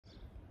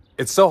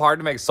It's so hard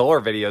to make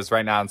solar videos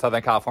right now in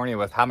Southern California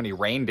with how many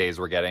rain days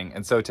we're getting.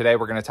 And so today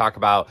we're going to talk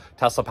about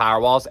Tesla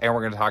Powerwalls and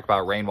we're going to talk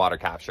about rainwater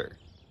capture.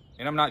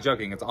 And I'm not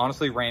joking, it's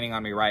honestly raining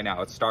on me right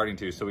now. It's starting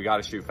to, so we got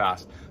to shoot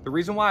fast. The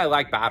reason why I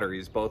like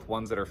batteries, both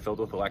ones that are filled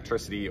with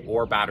electricity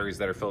or batteries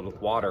that are filled with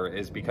water,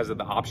 is because of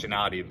the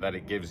optionality that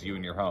it gives you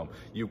in your home.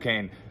 You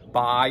can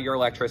buy your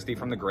electricity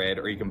from the grid,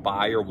 or you can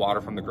buy your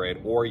water from the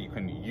grid, or you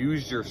can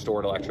use your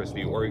stored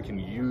electricity, or you can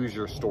use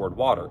your stored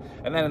water.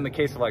 And then in the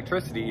case of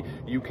electricity,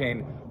 you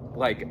can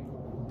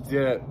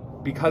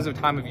because of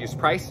time of use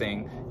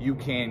pricing, you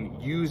can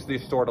use the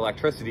stored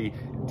electricity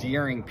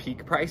during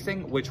peak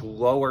pricing, which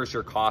lowers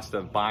your cost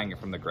of buying it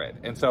from the grid.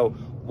 And so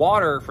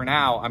water for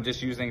now, I'm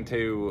just using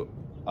to,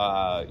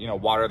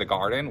 water the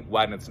garden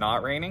when it's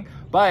not raining,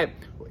 but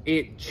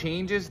it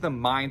changes the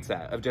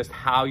mindset of just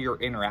how you're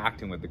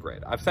interacting with the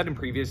grid. I've said in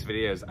previous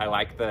videos, I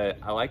like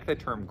the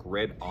term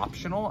grid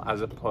optional as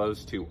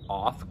opposed to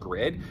off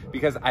grid,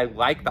 because I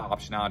like the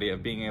optionality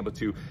of being able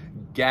to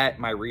get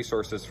my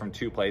resources from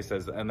two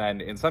places and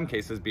then in some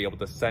cases be able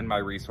to send my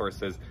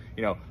resources,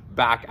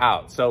 back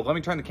out. So let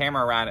me turn the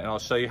camera around and I'll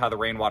show you how the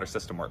rainwater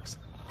system works.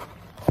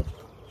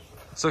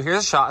 So here's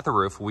a shot at the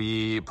roof.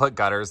 We put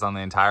gutters on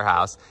the entire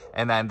house.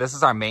 And then this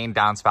is our main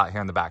downspout here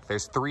in the back.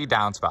 There's 3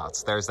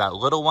 downspouts. There's that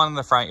little one in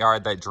the front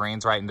yard that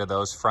drains right into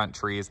those front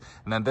trees.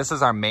 And then this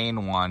is our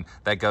main one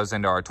that goes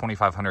into our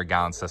 2,500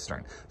 gallon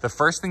cistern. The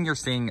first thing you're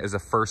seeing is a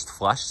first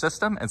flush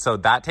system. And so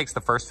that takes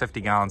the first 50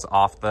 gallons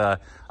off the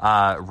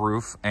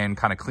roof and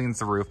kind of cleans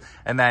the roof.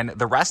 And then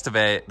the rest of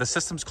it, the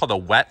system's called a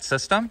wet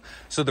system.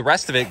 So the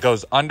rest of it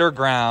goes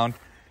underground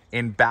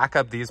and back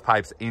up these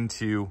pipes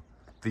into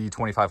the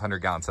 2,500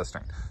 gallon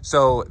cistern.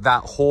 So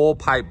that whole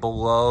pipe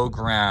below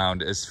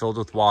ground is filled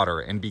with water.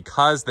 And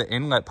because the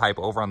inlet pipe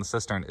over on the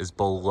cistern is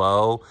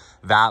below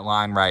that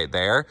line right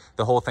there,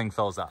 the whole thing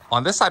fills up.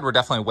 On this side, we're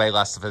definitely way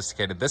less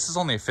sophisticated. This is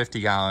only a 50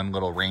 gallon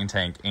little rain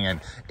tank and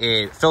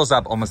it fills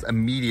up almost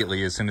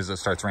immediately as soon as it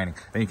starts raining.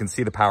 And you can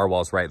see the power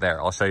walls right there.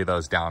 I'll show you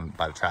those down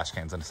by the trash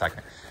cans in a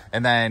second.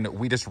 And then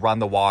we just run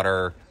the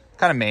water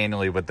kind of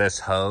manually with this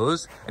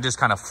hose and just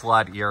kind of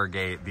flood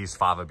irrigate these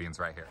fava beans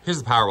right here. Here's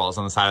the power walls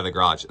on the side of the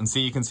garage. And see,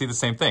 you can see the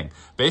same thing.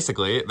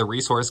 Basically, the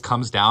resource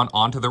comes down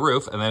onto the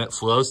roof and then it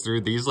flows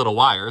through these little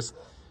wires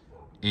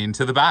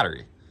into the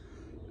battery.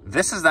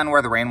 This is then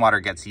where the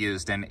rainwater gets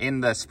used. And in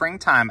the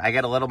springtime, I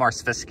get a little more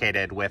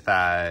sophisticated with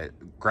a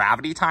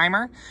gravity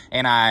timer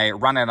and I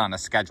run it on a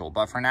schedule.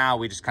 But for now,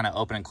 we just kind of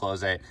open and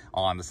close it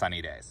on the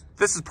sunny days.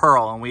 This is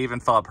Pearl, and we even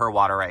fill up her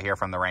water right here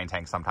from the rain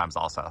tank sometimes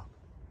also.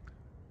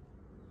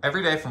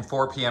 Every day from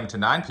 4 p.m. to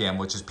 9 p.m.,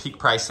 which is peak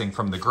pricing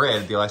from the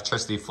grid, the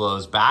electricity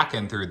flows back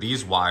in through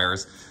these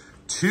wires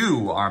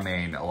to our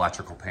main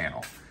electrical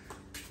panel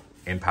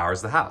and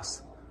powers the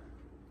house.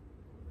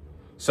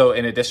 So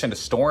in addition to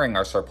storing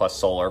our surplus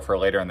solar for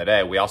later in the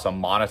day, we also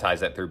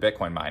monetize it through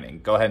Bitcoin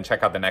mining. Go ahead and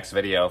check out the next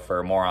video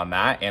for more on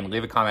that and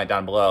leave a comment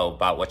down below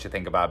about what you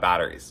think about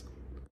batteries.